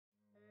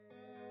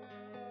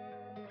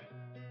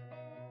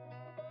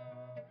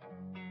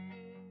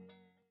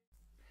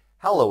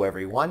Hello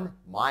everyone,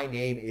 my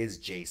name is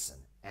Jason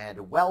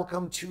and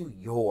welcome to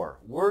your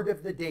Word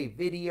of the Day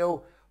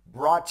video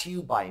brought to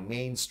you by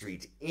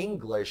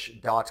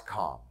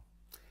MainStreetEnglish.com.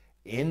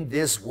 In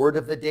this Word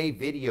of the Day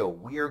video,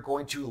 we are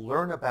going to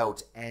learn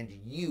about and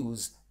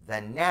use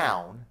the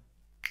noun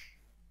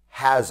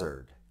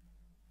hazard.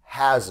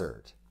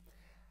 Hazard.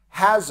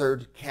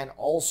 Hazard can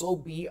also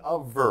be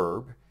a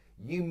verb.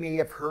 You may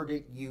have heard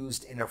it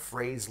used in a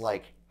phrase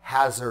like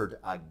hazard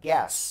a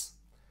guess,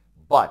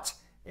 but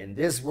in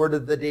this Word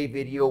of the Day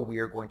video, we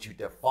are going to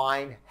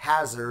define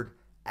hazard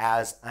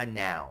as a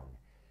noun,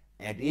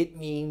 and it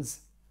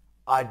means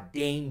a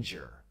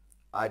danger,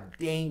 a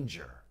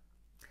danger.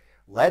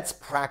 Let's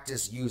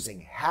practice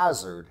using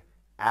hazard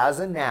as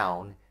a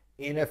noun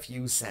in a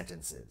few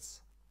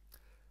sentences.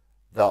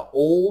 The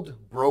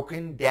old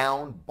broken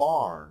down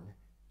barn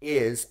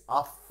is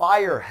a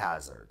fire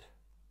hazard.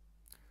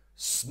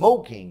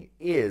 Smoking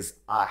is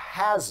a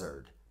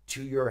hazard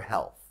to your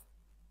health.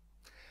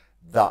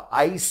 The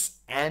ice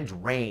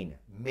and rain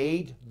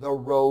made the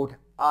road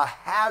a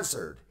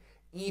hazard,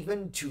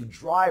 even to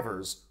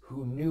drivers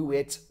who knew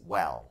it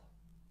well.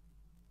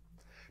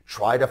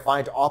 Try to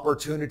find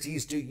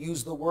opportunities to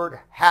use the word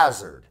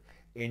hazard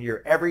in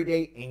your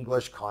everyday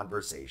English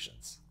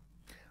conversations.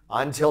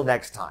 Until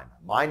next time,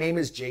 my name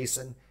is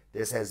Jason.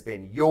 This has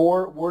been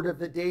your Word of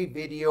the Day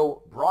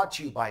video brought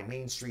to you by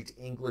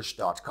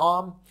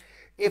MainStreetEnglish.com.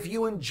 If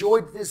you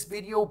enjoyed this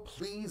video,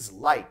 please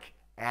like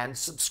and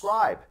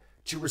subscribe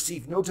to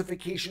receive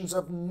notifications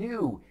of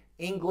new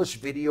English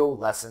video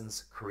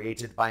lessons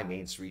created by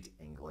Main Street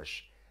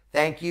English.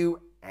 Thank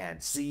you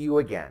and see you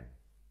again.